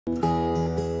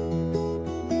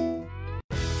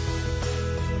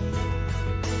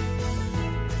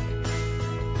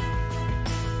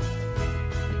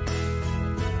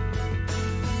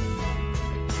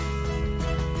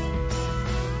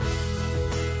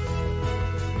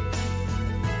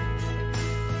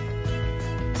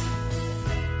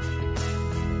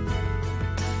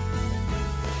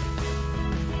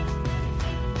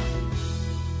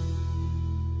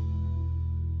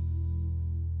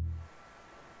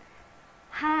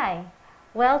Hi,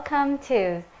 welcome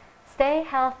to Stay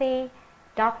Healthy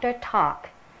Doctor Talk,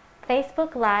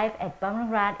 Facebook Live at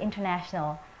Bumrungrad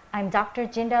International. I'm Dr.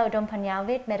 Jinda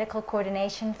Udompanyavit, Medical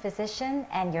Coordination Physician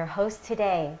and your host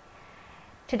today.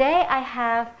 Today I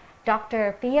have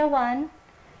Dr. Piyawan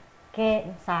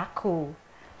Kensakoo,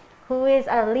 who is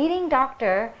a leading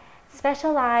doctor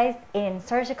specialized in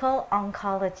surgical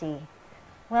oncology.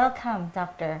 Welcome,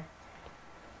 doctor.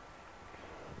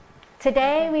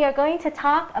 Today we are going to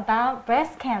talk about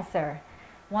breast cancer,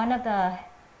 one of the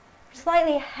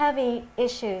slightly heavy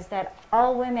issues that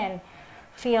all women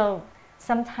feel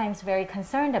sometimes very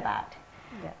concerned about.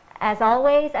 Yeah. As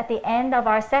always, at the end of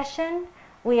our session,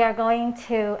 we are going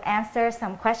to answer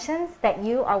some questions that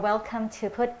you are welcome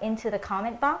to put into the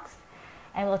comment box,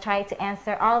 and we'll try to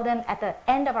answer all of them at the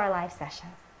end of our live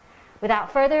sessions.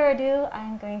 Without further ado,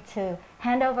 I'm going to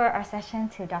hand over our session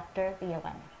to Dr.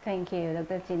 Piyawan. Thank you,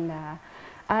 Dr. Jinda.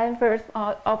 And first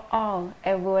of all,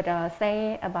 I would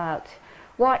say about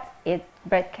what is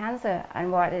breast cancer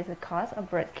and what is the cause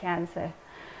of breast cancer.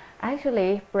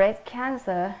 Actually, breast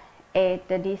cancer is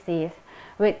the disease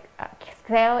with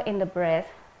cell in the breast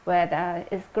where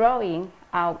it's growing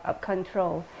out of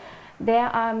control. There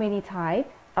are many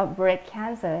types of breast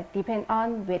cancer depending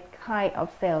on which kind of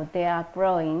cell they are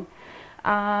growing.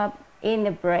 In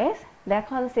the breast, that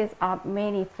consists of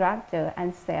many structures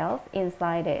and cells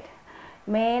inside it.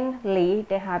 Mainly,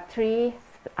 they have three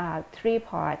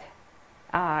parts.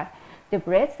 The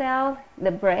breast cells,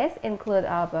 the breast includes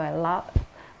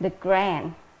the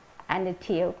gland and the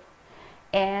tube,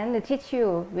 and the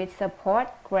tissue which support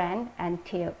gland and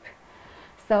tube.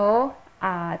 So,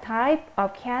 type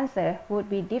of cancer would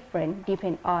be different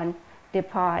depending on the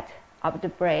part of the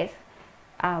breast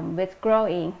which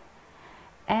growing.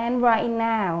 And right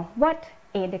now, what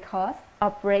is the cause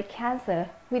of breast cancer?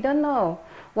 We don't know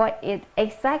what is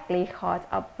exactly cause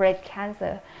of breast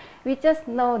cancer. We just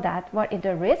know that what is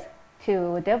the risk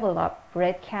to develop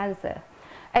breast cancer.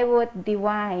 I would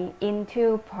divide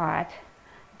into parts.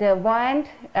 The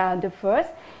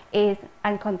first is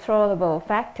uncontrollable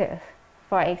factors.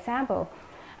 For example,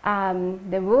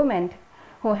 the women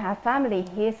who have family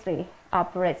history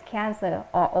of breast cancer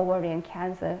or ovarian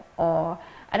cancer or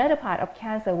another part of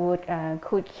cancer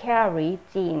could carry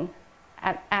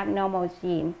abnormal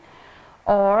gene,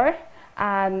 or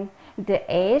the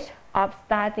age of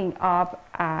starting of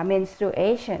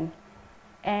menstruation,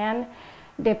 and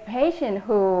the patient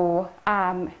who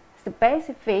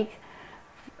specific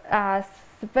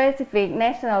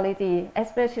nationality,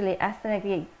 especially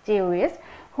ethnic Jewish,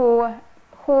 who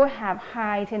have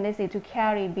high tendency to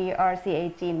carry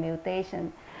BRCA gene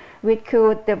mutation, which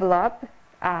could develop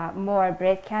more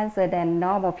breast cancer than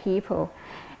normal people.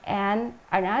 And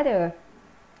another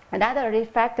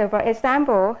risk factor, for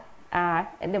example,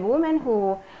 the woman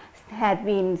who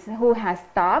has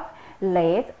stopped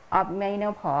late of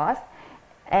menopause,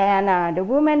 and the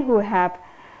woman who has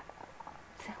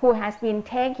been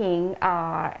taking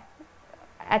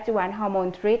adjuvant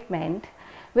hormone treatment,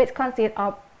 which consists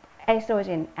of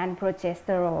estrogen and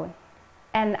progesterone.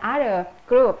 And other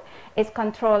group is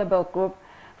controllable group.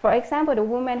 For example, the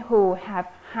women who have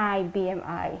high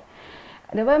BMI,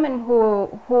 the women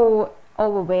who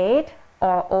overweight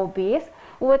or obese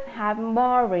would have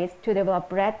more risk to develop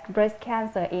breast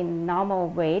cancer in normal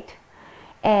weight.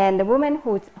 And the women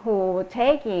who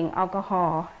taking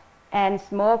alcohol and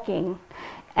smoking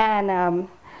and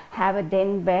have a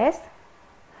thin breast,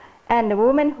 and the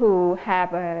women who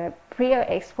have a prior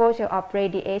exposure of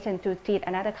radiation to treat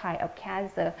another kind of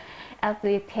cancer, at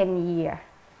least 10 years.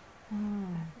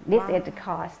 This is the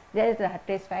cause. This is the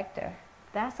risk factor.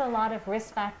 That's a lot of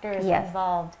risk factors Yes.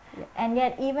 involved. Yes. And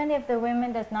yet, even if the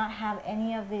women does not have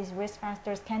any of these risk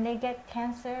factors, can they get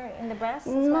cancer in the breast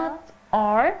as well?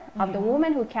 Or of the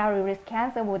woman who carry breast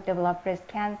cancer would develop breast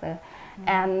cancer.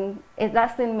 And it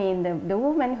doesn't mean the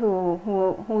woman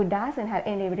who doesn't have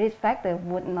any risk factor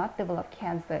would not develop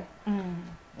cancer.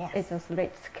 Yes. It's a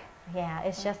risk. Yeah,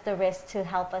 it's just the risk to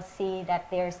help us see that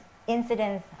there's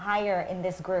incidence higher in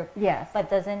this group. Yes. But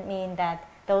doesn't mean that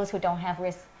those who don't have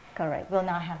risk Correct. will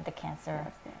not have the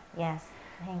cancer. Yes. Yes,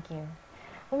 thank you.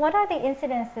 What are the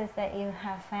incidences that you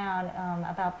have found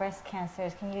about breast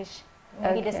cancers? Can you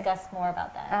maybe discuss more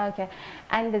about that? Okay,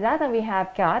 and the data we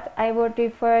have got, I would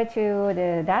refer to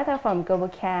the data from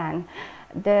GlobalCan.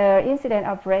 The incidence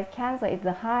of breast cancer is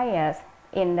the highest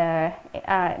in the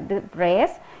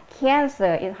breast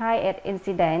cancer is highest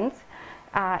incidence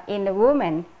in the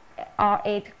woman or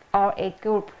age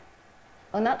group,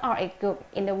 or not all age group,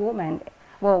 in the woman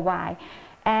worldwide.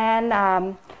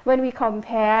 And when we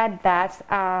compare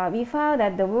that, we found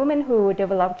that the women who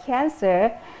develop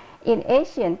cancer in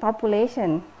Asian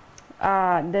population,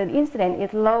 the incidence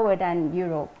is lower than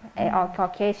Europe or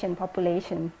Caucasian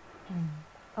population.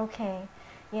 Okay,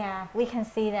 yeah, we can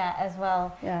see that as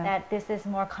well, that this is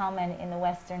more common in the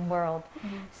Western world.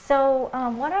 So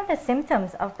what are the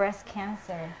symptoms of breast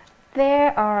cancer?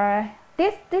 There are,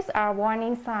 these are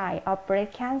warning signs of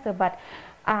breast cancer, but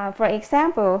for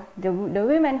example, the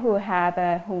women who have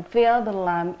who feel the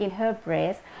lump in her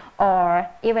breast or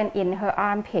even in her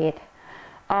armpit,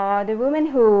 or the woman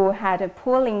who had a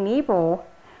pulling nipple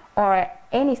or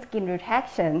any skin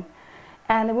retraction,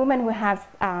 and the woman who has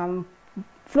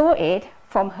fluid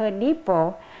from her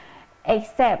nipple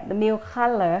except the milk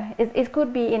color. It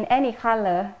could be in any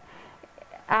color.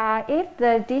 If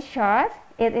the discharge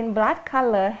is in blood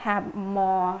color, have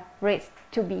more risk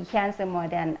to be cancer more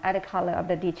than other color of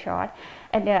the discharge.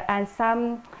 And there are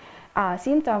some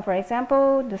symptoms, for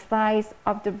example, the size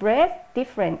of the breast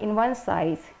different in one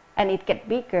size and it get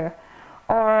bigger,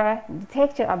 or the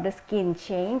texture of the skin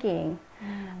changing.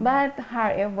 But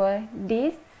however,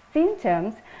 these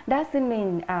symptoms doesn't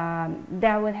mean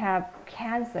they will have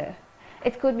cancer.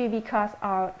 It could be because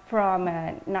of from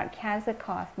not cancer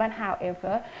cause, but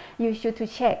however, you should to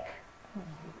check.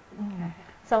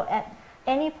 So at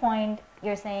any point,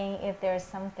 you're saying if there's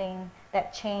something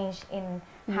that changed in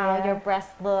how your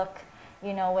breasts look,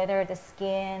 you know, whether the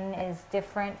skin is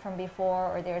different from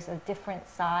before, or there's a different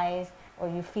size, or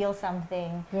you feel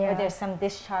something, or there's some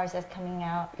discharge that's coming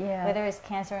out, whether it's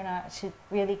cancer or not, should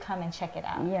really come and check it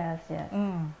out. Yes.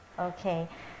 Okay,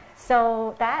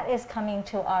 so that is coming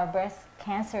to our breast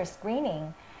cancer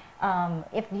screening.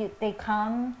 If they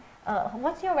come,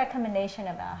 what's your recommendation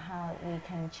about how we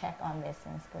can check on this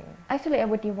and screen? Actually, I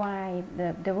would divide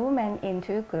the women in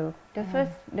two groups.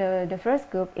 The first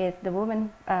group is the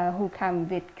women who come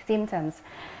with symptoms.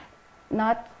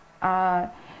 Not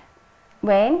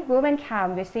when women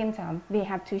come with symptoms, we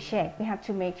have to check. We have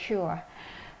to make sure,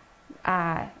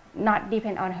 not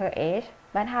depend on her age.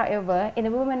 But however, in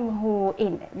the woman who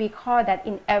we call that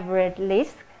in average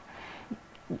risk.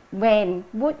 When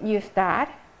would you start?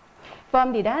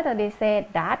 From the data, they said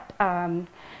that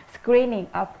screening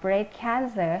of breast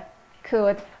cancer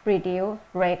could reduce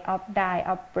rate of die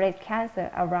of breast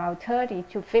cancer around 30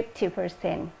 to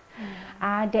 50%.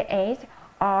 The age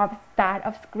of start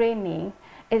of screening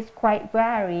is quite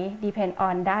vary, depend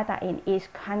on data in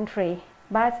each country.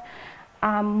 But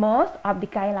most of the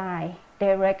guidelines,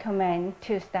 they recommend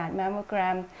to start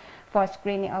mammogram for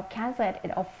screening of cancer at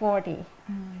age of 40.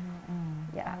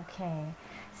 Okay.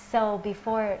 So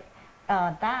before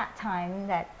that time,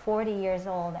 that 40 years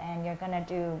old, and you're going to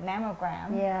do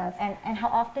mammogram. Yes. And how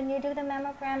often you do the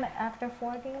mammogram after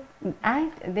 40?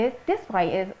 This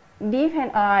way is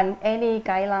depend on any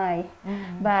guideline,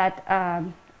 but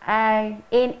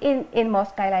in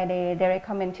most guidelines they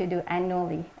recommend to do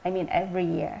annually. I mean every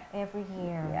year. Every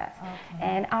year. Yes. Okay.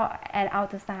 And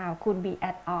ultrasound could be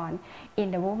add on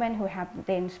in the women who have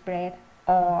dense breast,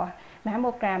 or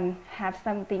mammogram have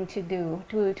something to do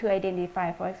to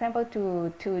identify, for example,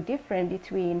 to difference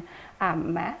between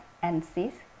mass and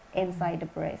cyst inside the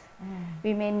breast.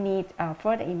 We may need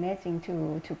further imaging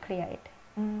to clear it.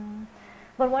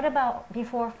 But what about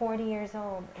before 40 years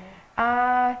old?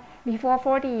 Before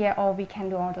 40 years old, we can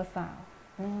do ultrasound.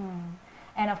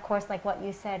 And of course, like what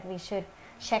you said, we should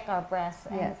check our breasts.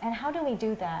 And how do we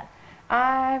do that?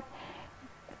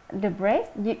 The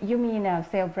breast, you mean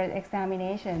self-breast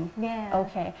examination? Yeah.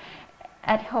 Okay.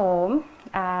 At home,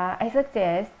 I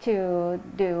suggest to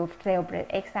do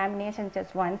self-breast examination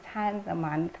just one time a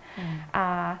month.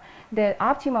 The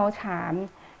optimal time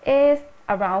is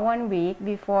around 1 week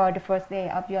before the first day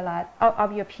of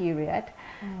your period,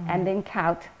 and then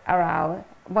count around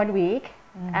 1 week.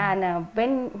 And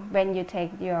when you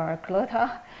take your clothes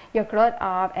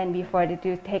off, and before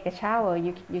you take a shower,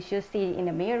 you should see in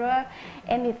the mirror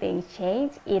anything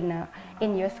change in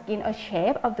your skin or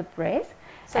shape of the breast.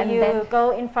 So and you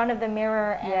go in front of the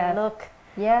mirror and look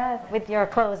with your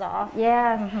clothes off.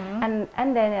 And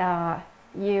then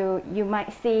you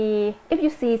might see, if you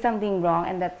see something wrong,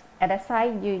 and that at that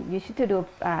side you should do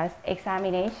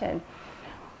examination.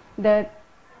 The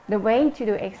way to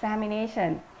do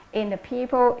examination, in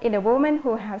the woman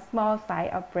who have small size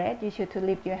of breast, you should to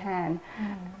lift your hand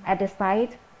at the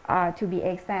side to be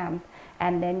examined,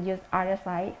 and then use other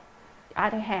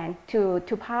hand to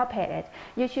palpate it.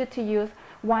 You should to use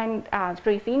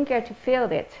 3 fingers to feel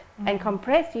it and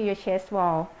compress your chest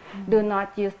wall. Do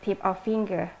not use tip of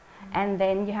finger, and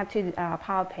then you have to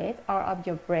palpate all of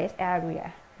your breast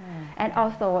area. And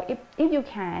also, if you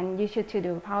can, you should to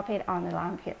do palpate on the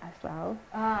armpit as well.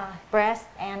 Breast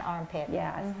and armpit.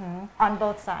 Yes. On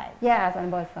both sides. Yes, on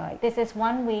both sides. This is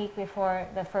 1 week before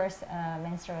the first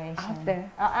menstruation.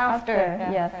 After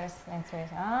the yes. first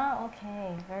menstruation.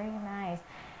 Okay, very nice.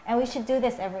 And we should do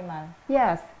this every month.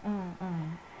 Yes.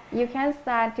 You can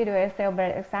start to do a cell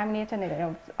breast examination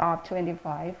of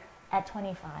 25. At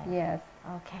 25? Yes.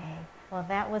 Okay. Well,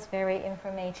 that was very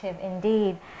informative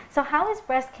indeed. So how is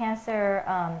breast cancer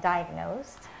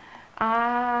diagnosed?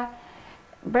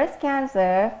 Breast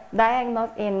cancer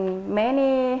diagnosed in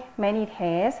many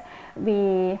tests.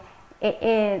 We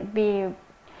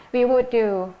would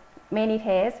do many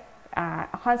tests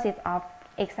consist of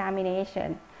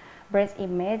examination, breast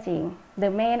imaging. The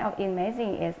main of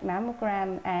imaging is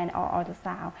mammogram and or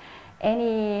ultrasound.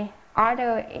 Any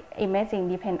other imaging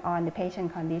depends on the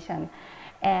patient condition,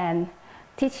 and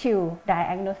tissue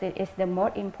diagnosis is the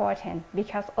most important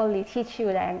because only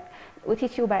tissue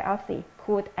biopsy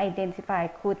could identify,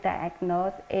 could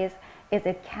diagnose is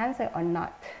it cancer or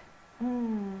not.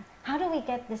 How do we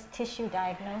get this tissue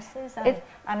diagnosis?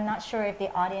 I'm not sure if the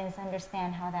audience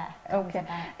understand how that comes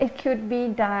about. It could be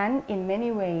done in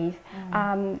many ways.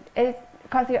 It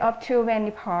consists of two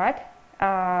main parts.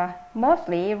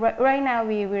 Mostly, right now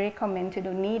we recommend to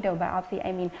do needle biopsy.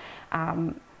 I mean,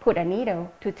 put a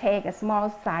needle to take a small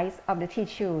size of the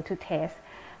tissue to test.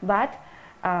 But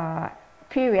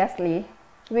previously,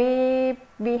 we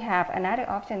have another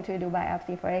option to do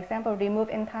biopsy. For example, remove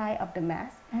entire of the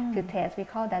mass to test. We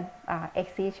call that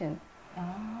excision.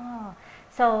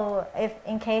 So if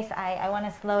in case I want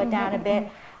to slow it down a bit,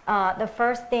 the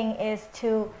first thing is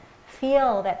to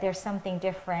feel that there's something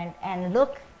different and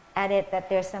look at it that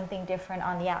there's something different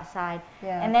on the outside.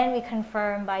 And then we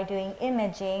confirm by doing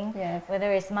imaging,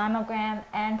 whether it's mammogram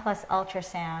and plus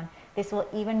ultrasound. This will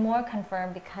even more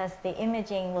confirm because the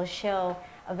imaging will show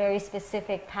a very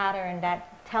specific pattern that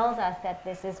tells us that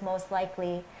this is most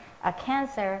likely a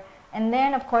cancer. And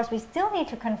then of course we still need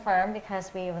to confirm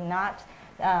because we will not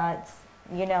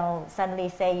suddenly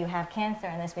say you have cancer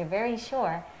unless we're very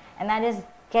sure. And that is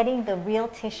getting the real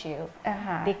tissue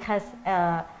because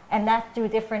and that's through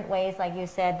different ways, like you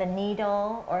said, the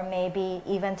needle, or maybe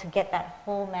even to get that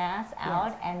whole mass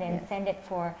out and then send it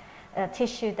for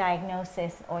tissue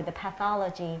diagnosis or the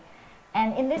pathology.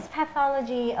 And in this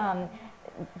pathology,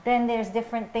 then there's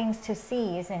different things to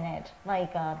see, isn't it?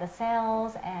 Like the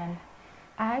cells and...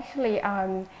 Actually,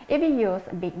 if you use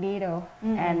a big needle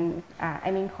and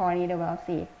core needle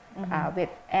biopsy with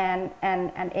an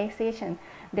excision,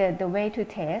 the way to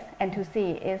test and to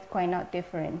see is quite not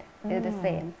different. It's the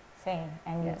same.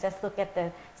 And you just look at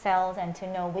the cells and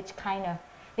to know which kind of,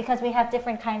 because we have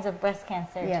different kinds of breast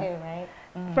cancer too, right?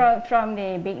 From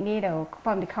the big needle,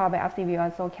 from the core biopsy, we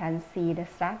also can see the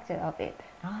structure of it.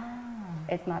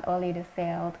 It's not only the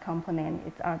cell component,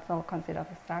 it's also considered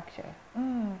the structure.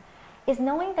 Is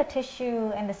knowing the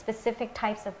tissue and the specific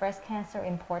types of breast cancer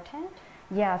important?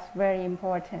 Yes, very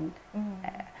important.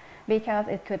 Because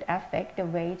it could affect the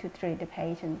way to treat the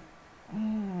patient.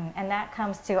 And that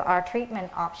comes to our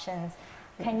treatment options.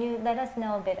 Can you let us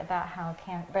know a bit about how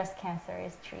breast cancer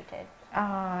is treated?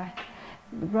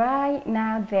 Right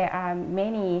now, there are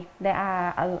many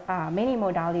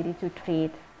modalities to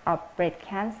treat breast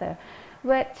cancer,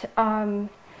 which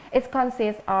it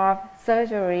consists of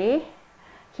surgery,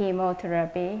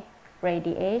 chemotherapy,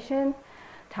 radiation,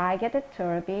 targeted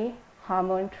therapy,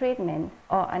 hormone treatment,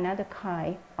 or another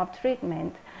kind of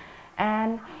treatment.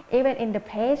 And even in the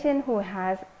patient who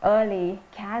has early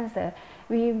cancer,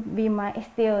 we might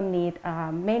still need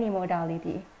many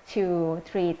modalities to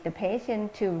treat the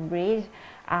patient to reach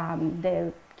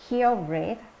the cure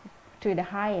rate to the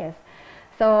highest.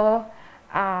 So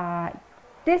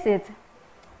this is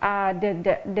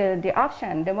the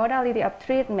option. The modality of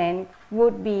treatment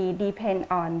would be depend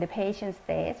on the patient's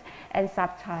stage and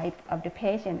subtype of the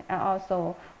patient, and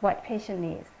also what patient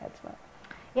needs as well.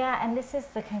 Yeah, and this is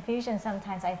the confusion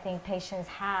sometimes I think patients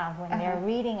have when they're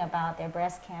reading about their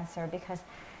breast cancer, because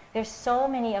there's so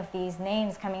many of these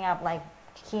names coming up like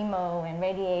chemo and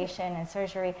radiation and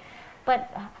surgery, but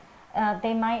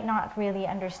they might not really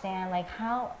understand like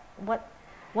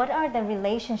what are the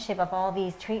relationship of all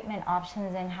these treatment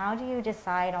options, and how do you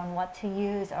decide on what to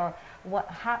use, or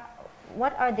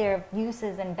what are their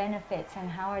uses and benefits, and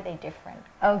how are they different?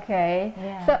 Okay.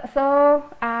 So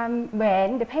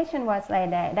when the patient was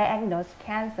diagnosed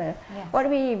cancer, what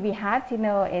we have to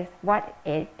know is what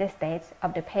is the stage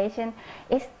of the patient.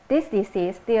 Is this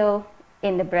disease still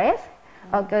in the breast,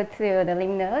 or go through the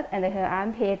lymph node and the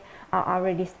armpit, are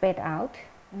already spread out?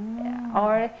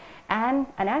 And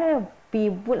another, we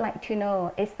would like to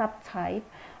know a subtype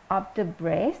of the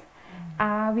breast.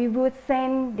 We would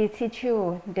send the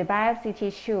tissue, the biopsy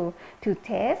tissue, to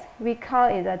test. We call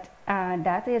it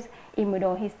that is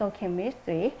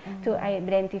immunohistochemistry to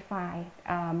identify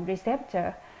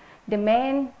receptor.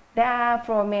 There are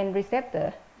 4 main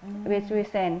receptors, which we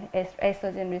send is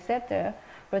estrogen receptor,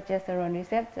 progesterone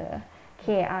receptor,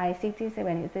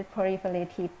 Ki-67 is the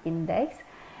proliferative index,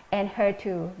 and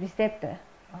HER2 receptor.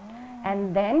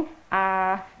 And then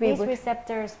these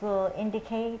receptors will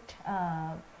indicate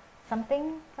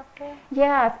something, doctor?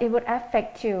 Yes, it would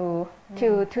affect you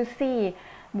to see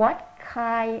what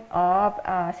kind of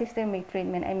systemic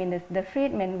treatment, I mean the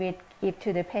treatment we give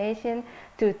to the patient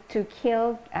to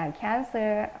kill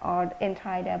cancer or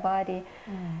entire body.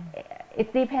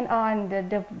 It depends on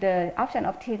the option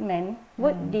of treatment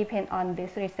would depend on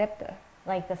this receptor.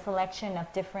 Like the selection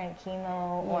of different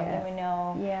chemo or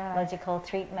immunological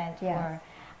treatment.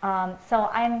 So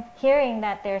I'm hearing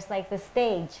that there's like the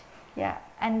stage. Yeah.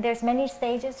 And there's many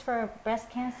stages for breast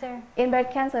cancer? In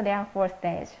breast cancer, there are 4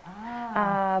 stages.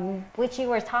 Which you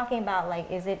were talking about, like,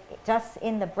 is it just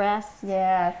in the breast?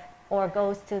 Yes. Or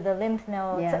goes to the lymph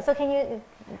nodes? Yes. So can you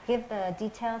give the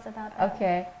details about that?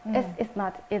 Okay. It's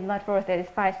not 4 stages,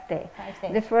 it's 5 stages. 5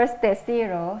 stages. The first stage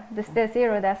 0, the stage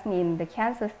 0, that means the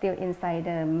cancer still inside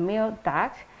the milk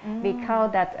duct.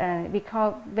 Because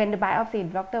when the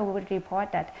biopsy, doctor would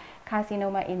report that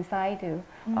carcinoma inside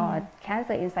or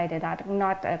cancer inside the duct,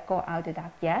 not go out the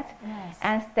duct yet. Yes.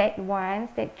 And stage 1,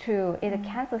 stage 2 is the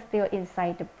cancer still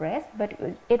inside the breast, but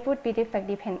it would be different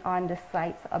depend on the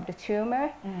size of the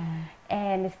tumor.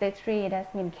 And stage 3,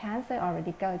 that means cancer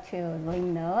already go to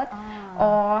lymph node,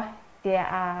 or there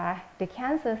are the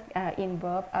cancers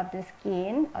involved of the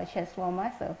skin or chest wall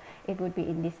muscle. It would be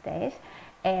in this stage.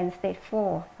 And stage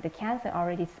 4, the cancer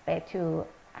already spread to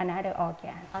another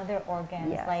organ. Other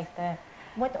organs, yes. like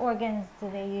what organs do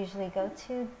they usually go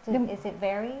to? Is it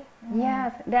vary?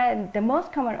 Yes, the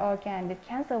most common organ the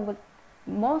cancer would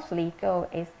mostly go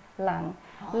is lung,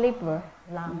 liver,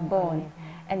 bone,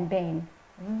 and vein.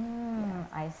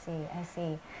 I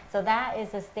see. So that is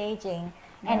the staging,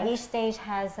 and each stage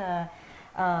has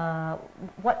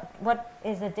what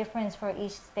is the difference for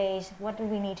each stage? What do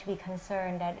we need to be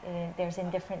concerned that there's in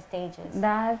different stages?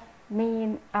 That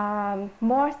means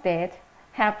more states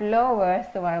have lower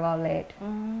survival rate.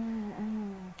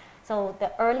 So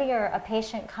the earlier a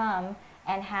patient come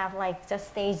and have like just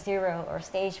stage 0 or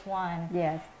stage 1,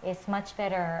 yes, it's much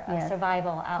better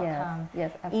survival outcome.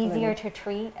 Yes, absolutely. Easier to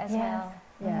treat as well.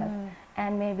 Yes,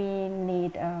 and maybe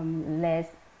need less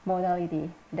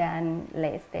mortality than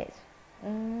late stage.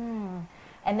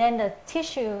 And then the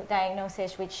tissue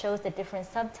diagnosis, which shows the different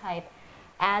subtype,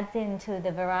 adds into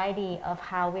the variety of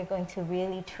how we're going to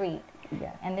really treat.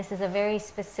 Yes. And this is a very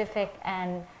specific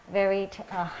and very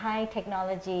high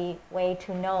technology way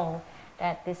to know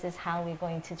that this is how we're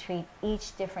going to treat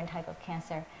each different type of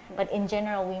cancer. But in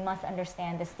general, we must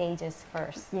understand the stages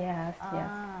first. Yes, yes.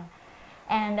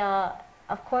 And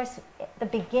of course, the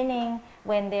beginning,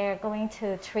 when they're going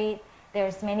to treat,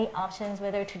 there's many options,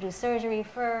 whether to do surgery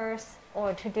first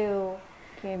or to do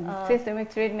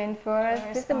systemic treatment first.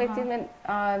 Systemic treatment,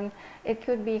 it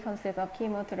could be consist of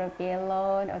chemotherapy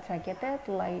alone or targeted,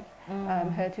 like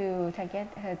HER2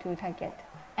 target.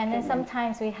 And then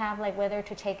sometimes we have like whether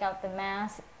to take out the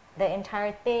mass, the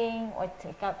entire thing, or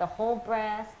take out the whole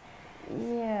breast.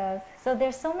 Yes. So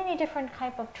there's so many different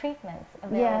type of treatments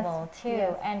available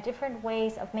too, and different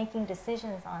ways of making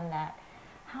decisions on that.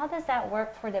 How does that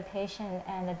work for the patient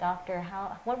and the doctor?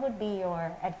 What would be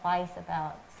your advice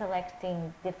about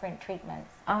selecting different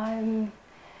treatments? I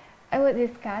would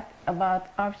discuss about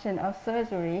option of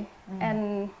surgery,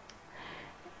 and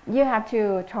you have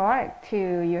to talk to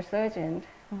your surgeon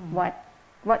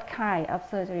what kind of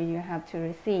surgery you have to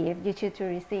receive, you choose to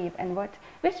receive, and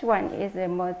which one is the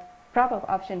most proper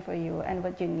option for you and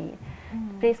what you need.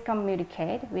 Please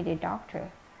communicate with the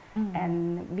doctor.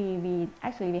 And we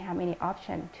have many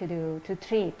options to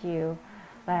treat you,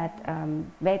 but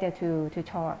better to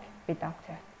talk with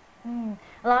doctor.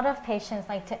 A lot of patients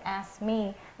like to ask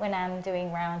me when I'm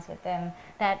doing rounds with them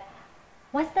that,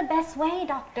 what's the best way,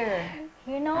 doctor?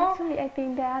 You know? Actually, I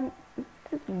think that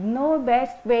no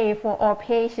best way for all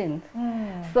patients.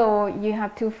 So you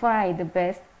have to find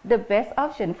the best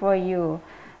option for you.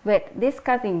 With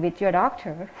discussing with your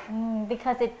doctor.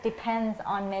 Because it depends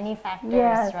on many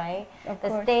factors, right?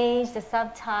 The stage, the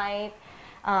subtype,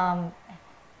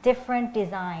 different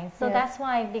designs. So that's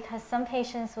why, because some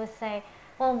patients would say,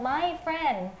 well, my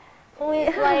friend who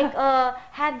is like,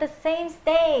 had the same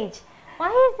stage,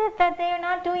 Why is it that they're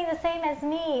not doing the same as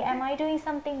me? Am I doing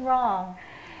something wrong?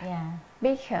 Yeah.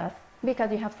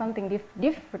 Because you have something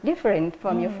different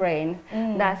from your friend.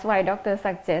 That's why doctors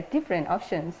suggest different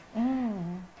options,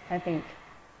 I think.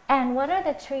 And what are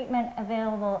the treatment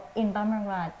available in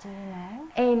Bumrungrad? Do you know?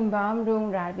 In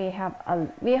Bumrungrad,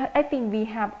 I think we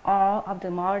have all of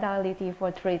the modality for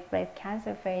treat breast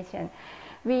cancer patients.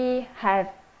 We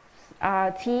have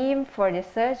a team for the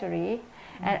surgery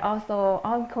and also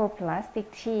oncoplastic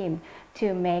team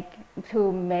to make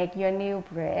your new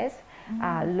breast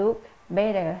look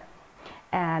better.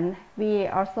 And we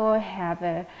also have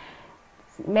a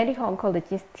medical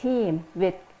oncologist team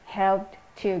which helped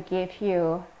to give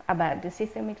you about the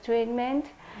systemic treatment,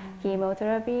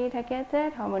 chemotherapy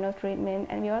targeted, hormonal treatment,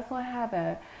 and we also have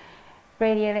a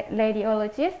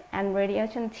radiologist and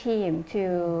radiation team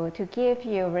to give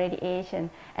you radiation.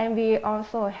 And we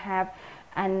also have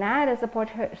another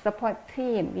support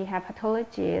team. We have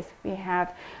pathologists, we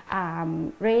have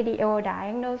radio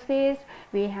diagnosis,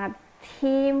 we have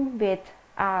team with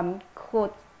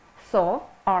could solve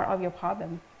all of your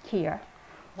problem here.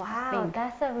 Wow,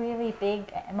 that's a really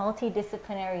big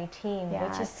multidisciplinary team,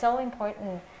 which is so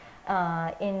important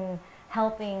in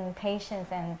helping patients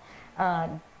and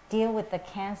deal with the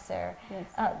cancer.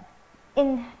 Yes.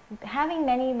 In having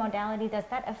many modalities, does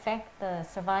that affect the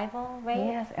survival rate?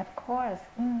 Yes, of course.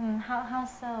 How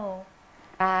so?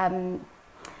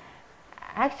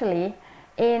 Actually,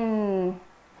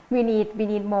 we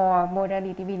need more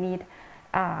modality. We need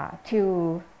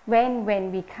to when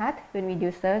we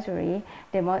do surgery,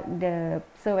 the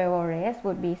survival rate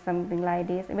would be something like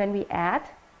this. When we add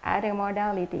other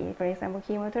modality, for example,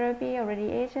 chemotherapy or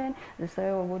radiation, the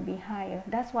survival would be higher.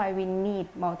 That's why we need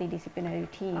multidisciplinary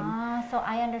team. So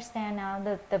I understand now.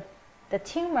 The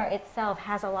tumor itself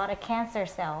has a lot of cancer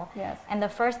cell, yes. And the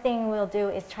first thing we'll do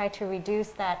is try to reduce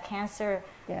that cancer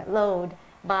load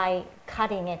by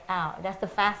cutting it out. That's the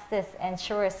fastest and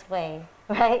surest way,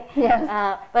 right?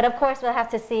 Yes. But of course, we'll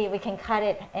have to see if we can cut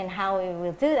it and how we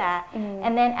will do that.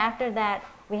 And then after that,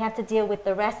 we have to deal with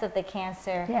the rest of the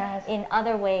cancer in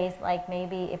other ways, like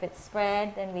maybe if it's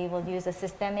spread, then we will use a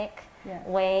systemic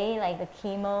way, like the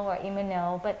chemo or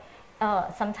immuno. But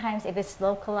sometimes if it's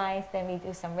localized, then we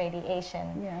do some radiation.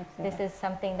 Yes, this is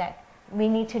something that we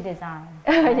need to design.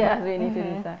 Yes, we need to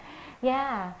design.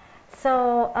 Yeah.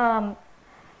 So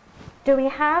do we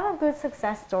have a good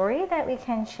success story that we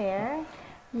can share?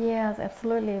 Yes,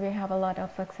 absolutely. We have a lot of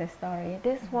success story.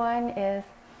 This one is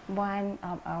one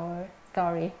of our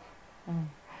story.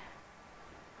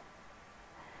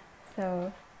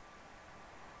 So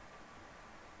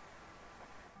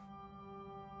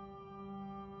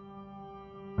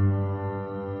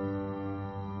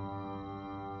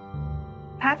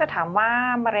ถ้าจะถามว่า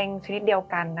มะเร็งชนิดเดียว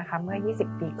กันนะคะเมื่อ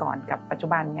20 ปีก่อนกับปัจจุ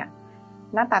บันเนี่ย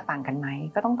หน้าตาต่างกันไหม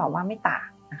ก็ต้องตอบว่าไม่ต่าง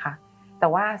นะคะแต่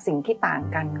ว่าสิ่งที่ต่าง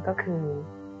กันก็คือ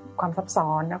ความซับซ้อ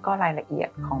นแล้วก็รายละเอียด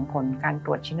ของผลการต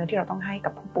รวจชิ้นเนื้อที่เราต้องให้กั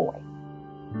บผู้ป่วย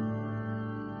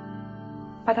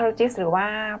pathologist หรือว่า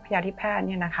พยาธิแพทย์เ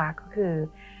นี่ยนะคะก็คือ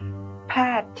แพ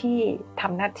ทย์ที่ท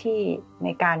ำหน้าที่ใน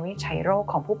การวินิจฉัยโรค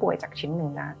ของผู้ป่วยจากชิ้นเ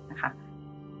นื้อนะคะ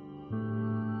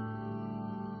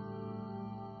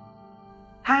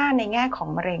ถ้าในแง่ของ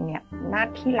มะเร็งเนี่ยหน้า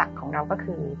ที่หลักของเราก็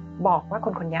คือบอกว่า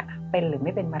คนนี้เป็นหรือไ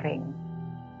ม่เป็นมะเร็ง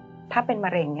ถ้าเป็นมะ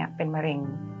เร็งเนี่ยเป็นมะเร็ง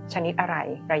ชนิดอะไร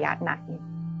ระยะไหน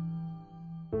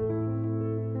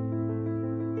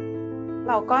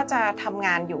เราก็จะทำง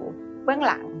านอยู่เบื้อง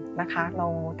หลังนะคะเรา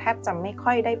แทบจะไม่ค่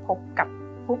อยได้พบกับ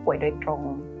ผู้ป่วยโดยตรง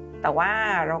แต่ว่า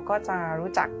เราก็จะ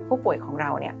รู้จักผู้ป่วยของเร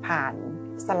าเนี่ยผ่าน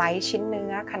สไลด์ชิ้นเนื้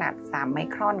อขนาด3 ไม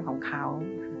ครอนของเขา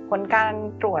ผลการ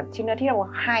ตรวจชิ้นเนื้อที่เรา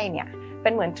ให้เนี่ยเป็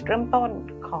นเหมือนจุดเริ่มต้น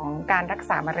ของการรัก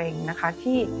ษามะเร็งนะคะ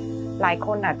ที่หลายค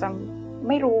นอาจจะไ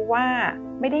ม่รู้ว่า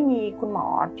ไม่ได้มีคุณหมอ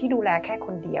ที่ดูแลแค่ค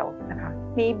นเดียวนะคะ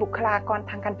มีบุคลากร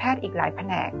ทางการแพทย์อีกหลายแผ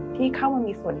นกที่เข้ามา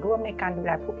มีส่วนร่วมในการดูแ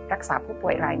ลผู้รักษาผู้ป่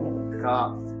วยรายหนึ่งก็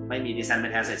ไม่มี distant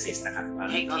metastasis นะครับ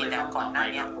ที่แล้วก่อนหน้า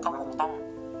นี้ก็คงต้อง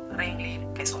เร่งรีบ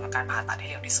ไปสู่การผ่าตัดให้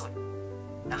เร็วที่สุด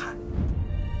นะคะ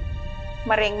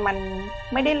มะเร็งมัน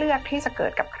ไม่ได้เลือกที่จะเกิ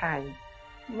ดกับใคร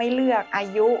ไม่เลือกอา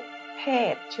ยุเพ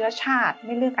ศเชื้อชาติไ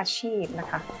ม่เลือกอาชีพนะ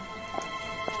คะ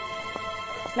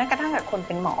แม้กระทั่งกับคนเ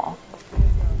ป็นหมอ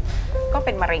ก็เ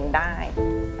ป็นมะเร็งได้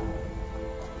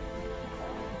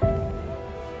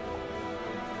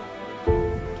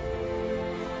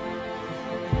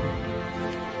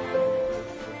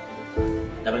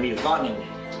แต่มันมีอยู่ก้อนหนึ่ง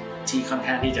ที่ค่อน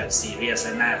ข้างที่จะซีเรียสแล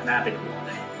ะน่าเป็นห่วงเ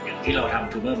ลยอย่างที่เราท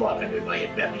ำทูเมอร์บอร์ดกันบ่อยๆเห็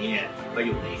นแบบนี้เนี่ยก็อ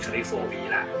ยู่ในคาลิฟอร์เนีย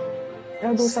ละเร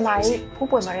าดูสไลด์ผู้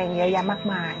ป่วยมะเร็งเยอะแยะมาก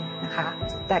มายนะคะ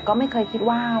แต่ก็ไม่เคยคิด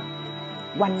ว่า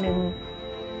วันหนึ่ง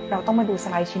เราต้องมาดูส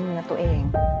ไลด์ชิ้นเนื้อตัวเอง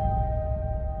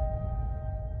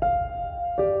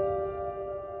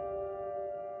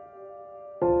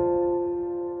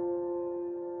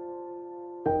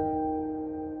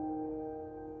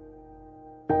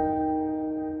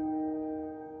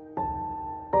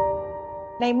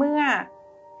ในเมื่อ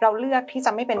เราเลือกที่จ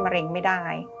ะไม่เป็นมะเร็งไม่ได้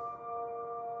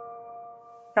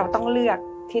เราต้องเลือก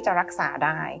ที่จะรักษาไ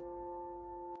ด้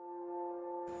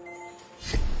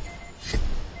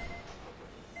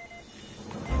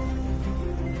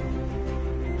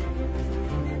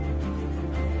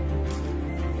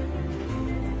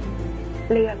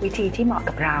เลือกวิธีที่เหมาะ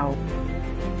กับเรา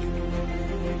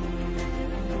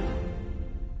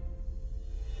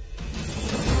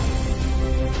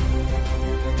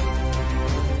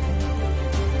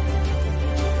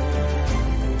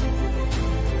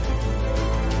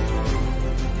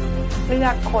เลื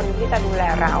อกคนที่จะดูแล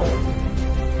เรา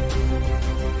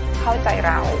เข้าใจเ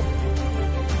รา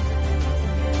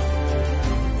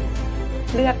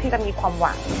เลือกที่จะมีความห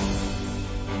วัง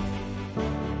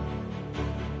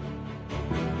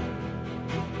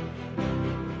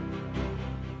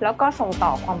แล้วก็ส่งต่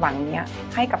อความหวังนี้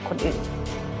ให้กับคนอื่น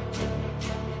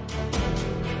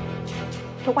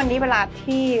ทุกวันนี้เวลา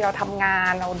ที่เราทำงา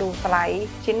นเราดูสไลด์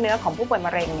ชิ้นเนื้อของผู้ป่วยม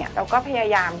ะเร็งเนี่ยเราก็พย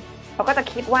ายามเราก็จะ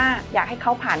คิดว่าอยากให้เข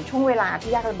าผ่านช่วงเวลา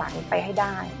ที่ยากลำบากนี้ไปให้ไ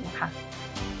ด้นะคะ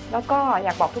แล้วก็อย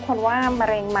ากบอกทุกคนว่ามะ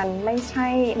เร็งมันไม่ใช่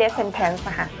death sentence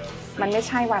นะคะมันไม่ใ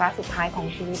ช่วาระสุดท้ายของ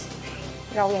ชีวิต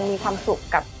เรายังมีความสุข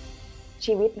กับ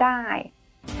ชีวิตได้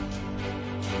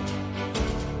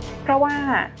เพราะว่า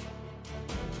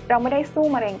เราไม่ได้สู้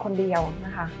มะเร็งคนเดียวน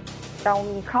ะคะเรา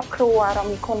มีครอบครัวเรา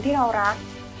มีคนที่เรารัก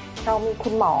เรามีคุ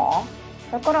ณหมอ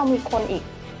แล้วก็เรามีคนอีก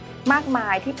มากมา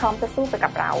ยที่พร้อมจะสู้ไป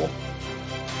กับเรา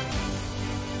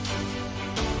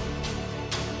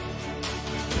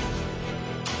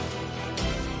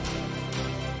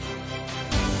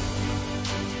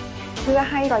เพื่อ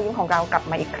ให้รอยยิ้มของเรากลับ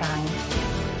มาอีกครั้ง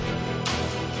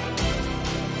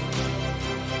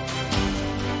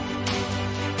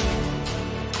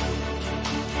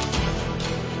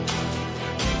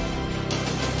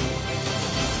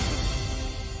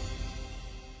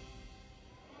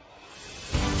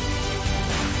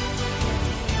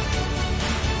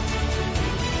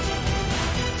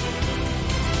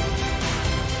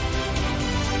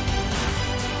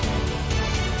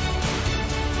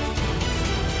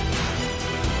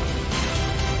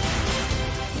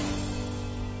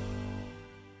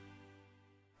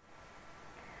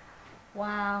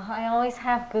Wow, I always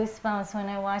have goosebumps when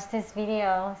I watch this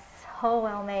video. So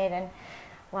well made, and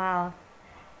wow,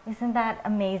 isn't that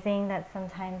amazing that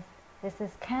sometimes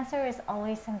cancer is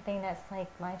always something that's like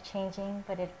life-changing,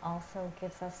 but it also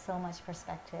gives us so much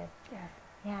perspective. Yes.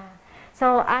 Yeah. So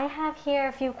I have here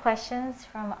a few questions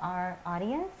from our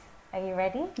audience. Are you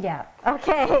ready? Yeah.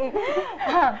 Okay.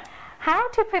 How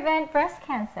to prevent breast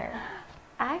cancer?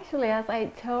 Actually, as I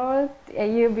told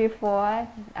you before,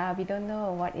 we don't know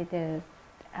what it is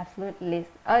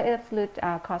absolute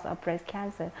cause of breast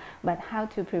cancer, but how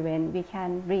to prevent, we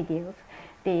can reduce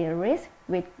the risk,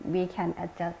 we can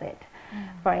adjust it.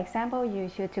 For example, you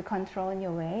should to control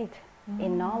your weight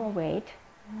in normal weight.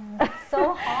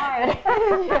 So hard.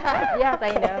 Yes,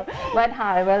 I know, but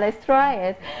however, let's try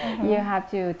it. You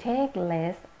have to take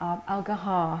less of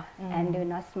alcohol and do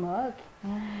not smoke.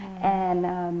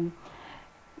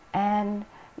 And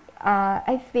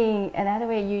I think another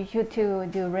way you should to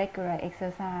do regular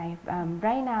exercise.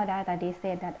 Right now, that they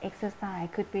say that exercise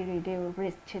could be reduce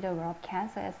risk to develop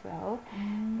cancer as well.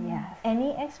 Yes. Any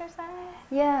exercise?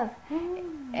 Yes.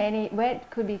 Any weight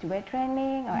could be weight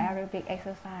training or aerobic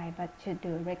exercise, but should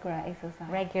do regular exercise.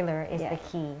 Regular is the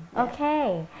key. Yes. Okay.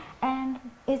 And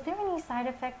is there any side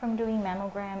effect from doing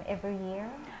mammogram every year?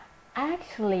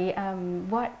 Actually,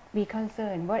 what we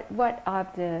concern, what of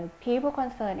the people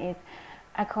concerned is,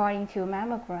 according to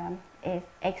mammogram, is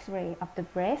X-ray of the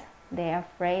breast. They are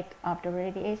afraid of the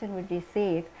radiation will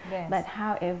receive. Yes. But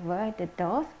however, the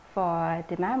dose for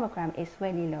the mammogram is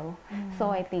very low.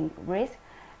 So I think risk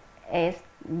is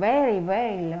very,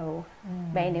 very low.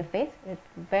 Benefit is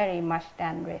very much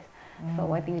than risk.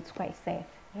 So I think it's quite safe.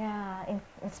 Yeah,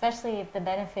 especially if the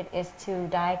benefit is to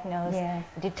diagnose, Yes.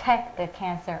 detect the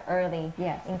cancer early,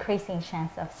 Yes. increasing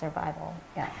chance of survival.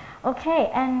 Yeah.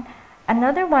 Okay, and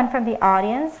another one from the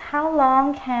audience, how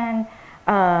long can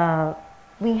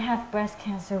we have breast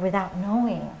cancer without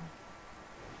knowing?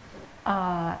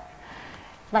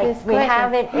 Like This we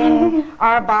have it in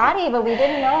our body, but we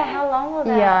didn't know how long will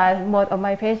that? Yeah, most of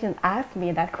my patients ask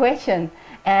me that question,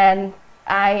 and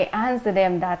I answer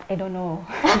them that I don't know.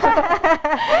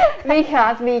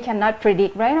 Because we cannot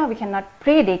predict, right now we cannot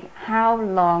predict how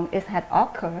long it had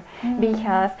occurred,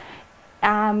 because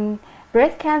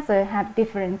breast cancer have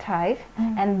different types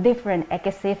and different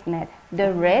aggressiveness.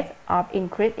 The rate of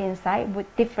increase in size was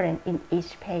different in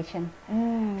each patient.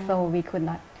 So we could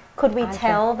not Could we answer.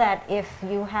 tell that if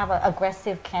you have an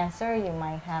aggressive cancer, you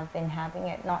might have been having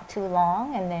it not too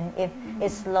long, and then if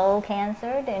it's slow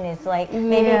cancer, then it's like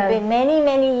maybe Yes. been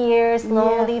many years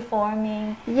slowly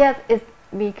forming. Yes,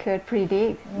 we could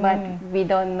predict, but we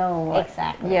don't know what.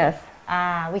 Exactly. Yes.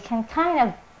 We can kind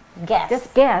of guess.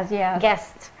 Just guess, yes.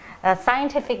 Guess. A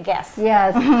scientific guess.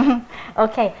 Yes.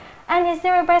 Okay. And is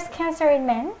there a breast cancer in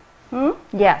men?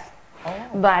 Yes. Oh.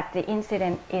 But the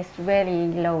incidence is very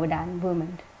low than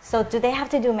women. So do they have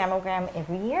to do mammogram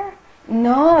every year?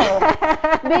 No,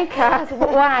 because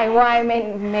why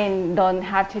men don't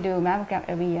have to do mammogram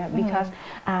every year? Because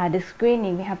the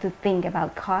screening, we have to think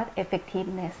about cost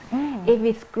effectiveness. If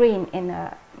we screen in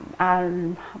a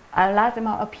large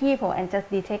amount of people and just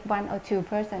detect 1 or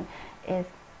 2%,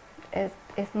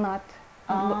 is not.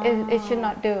 It should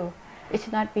not do. It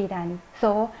should not be done.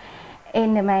 So,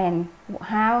 in the men,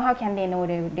 how can they know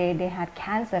they had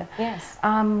cancer? Yes.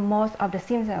 Most of the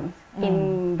symptoms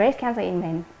in breast cancer in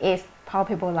men is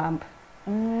palpable lump,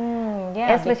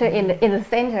 Yeah. especially in the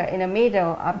center, in the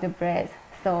middle of the breast.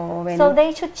 So when So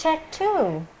they should check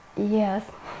too. yes,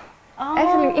 Oh.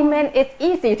 actually in men it's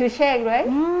easy to check, right?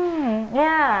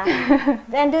 Yeah.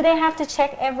 Then do they have to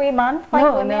check every month like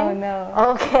No, women? no.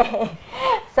 Okay.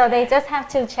 So they just have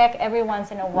to check every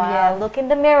once in a while. Yes. Look in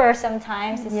the mirror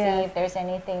sometimes to see Yes. if there's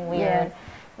anything weird.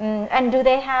 Yes. And do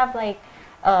they have like,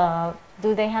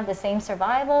 do they have the same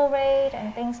survival rate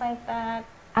and things like that?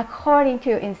 According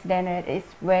to incidence rate, it's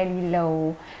very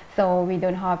low. So we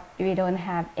don't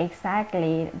have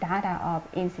exactly data of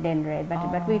incidence rate,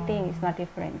 but we think it's not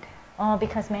different. Oh,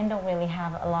 because men don't really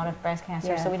have a lot of breast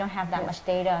cancer, so Yes. we don't have that Yes. much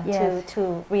data Yes.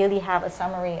 to really have a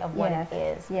summary of what it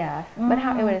is. Yes. But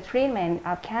however, the treatment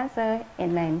of cancer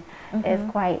in men is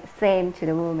quite same to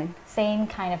the woman. Same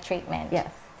kind of treatment. Yes.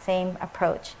 Same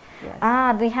approach.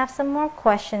 Yes. We have some more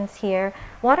questions here.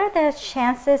 What are the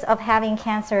chances of having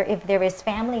cancer if there is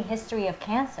family history of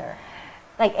cancer?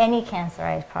 Like any cancer,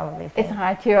 I probably think. It's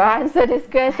hard to answer this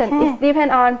question. It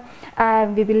depends on,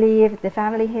 we believe the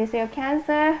family history of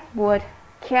cancer would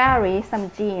carry some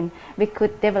gene. We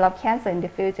could develop cancer in the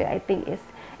future. I think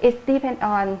it depends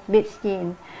on which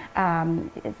gene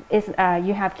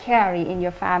you have carry in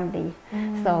your family.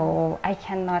 So I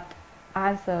cannot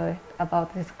answer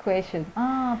about this question.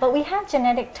 But we have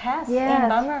genetic tests in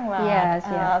Yes. Bumrungrad Yes.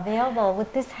 available.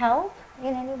 Would this help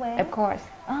in any way? Of course.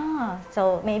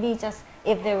 So maybe just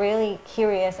if they're really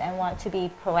curious and want to be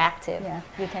proactive, Yes.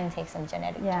 you can take some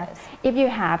genetic Yes. tests. If you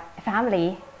have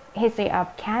family history of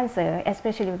cancer,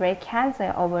 especially breast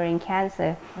cancer, ovarian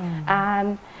cancer,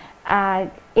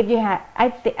 if you have,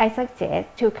 I suggest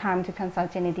to come to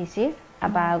consult geneticist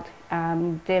about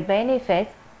the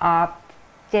benefits of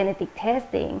genetic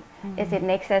testing. Is it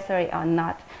necessary or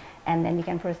not? And then you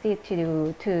can proceed to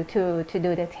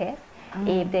do the test.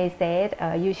 If they said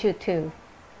you should too.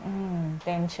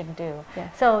 Then should do.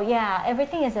 Yes. So yeah,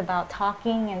 everything is about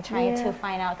talking and trying to Yeah.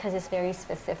 find out because it's very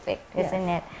specific, Yes. isn't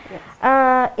it?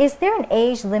 Yes. Is there an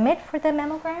age limit for the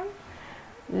mammogram?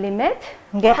 Limit?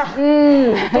 Yeah.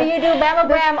 Do you do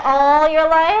mammogram all your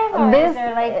life? Or is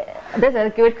there like That's a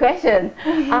good question.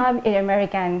 In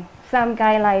American, some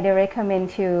guidelines they recommend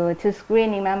to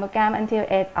screening mammogram until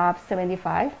age of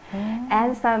 75,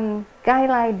 and some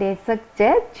guidelines they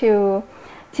suggest to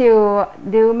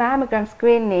do mammogram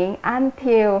screening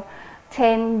until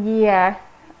 10 years.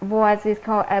 What is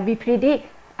called? We predict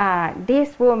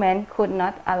this woman could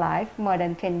not alive more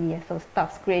than 10 years, so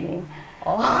stop screening.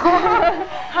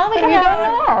 how we We don't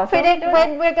gonna know. predict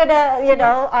when we're gonna,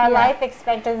 our Yes. life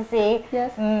expectancy?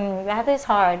 Yes. That is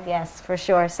hard, yes, for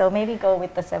sure. So maybe go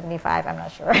with the 75, I'm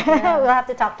not sure. We'll have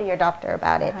to talk to your doctor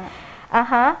about it.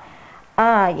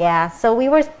 Yeah, so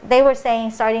they were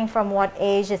saying starting from what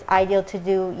age is ideal to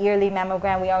do yearly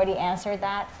mammogram. We already answered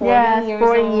that, 40 Yes, years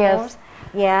 40 old. years.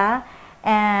 Yeah,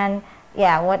 and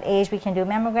yeah, what age we can do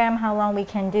mammogram, how long we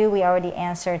can do, we already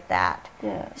answered that.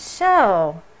 Yeah.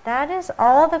 So that is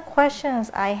all the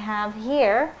questions I have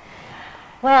here.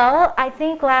 Well, I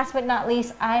think last but not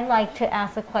least, I'd like to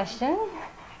ask a question.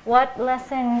 What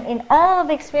lesson in all of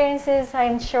experiences,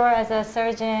 I'm sure as a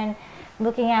surgeon,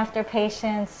 looking after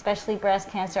patients, especially breast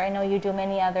cancer, I know you do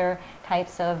many other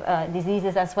types of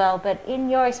diseases as well, but in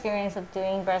your experience of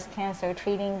doing breast cancer,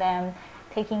 treating them,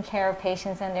 taking care of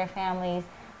patients and their families,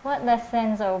 what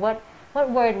lessons or what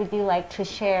word would you like to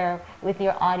share with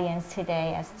your audience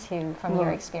today from your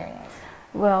experience?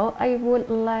 Well, I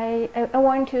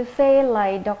want to say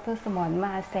like Dr. Samon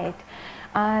Ma said,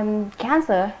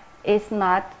 cancer is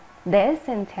not death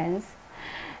sentence.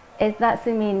 It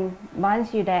doesn't mean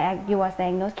once you was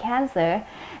diagnosed cancer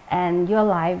and your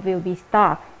life will be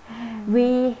stopped.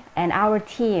 We and our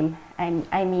team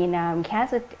I mean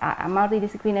cancer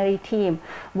multidisciplinary team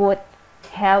would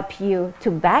help you to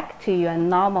back to your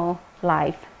normal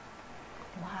life.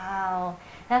 Wow,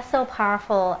 that's so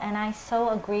powerful, and I so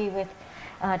agree with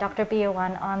Dr.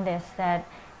 Piyawan on this, that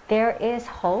there is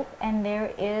hope and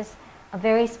there is a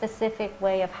very specific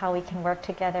way of how we can work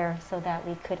together so that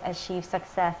we could achieve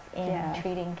success in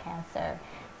treating cancer.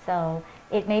 So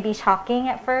it may be shocking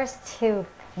at first to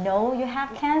know you have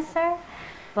cancer,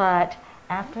 but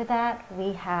after that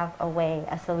we have a way,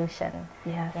 a solution.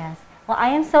 Yes. Well, I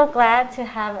am so glad to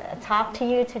have talked to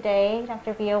you today,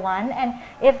 Dr. Piyawan. And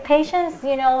if patients,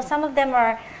 you know, some of them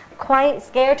are quite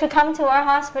scared to come to our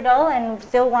hospital and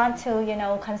still want to, you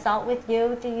know, consult with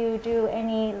you, do you do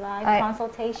any live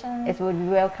consultations? It would be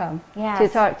welcome to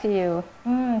talk to you.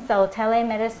 So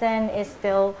telemedicine is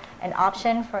still an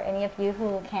option for any of you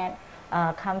who can't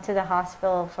come to the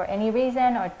hospital for any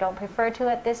reason or don't prefer to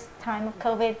at this time of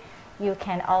COVID. You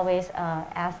can always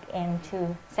ask in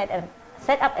to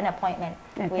set up an appointment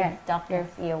with Dr.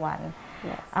 Piyawan.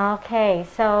 Okay,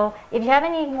 so if you have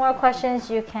any more questions,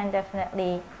 you can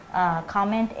definitely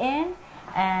comment in,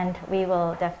 and we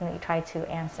will definitely try to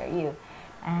answer you.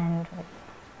 And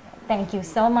thank you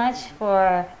so much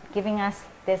for giving us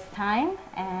this time,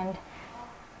 and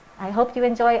I hope you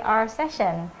enjoy our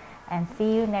session, and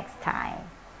see you next time.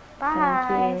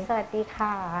 Bye. สวัสดีค่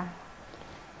ะ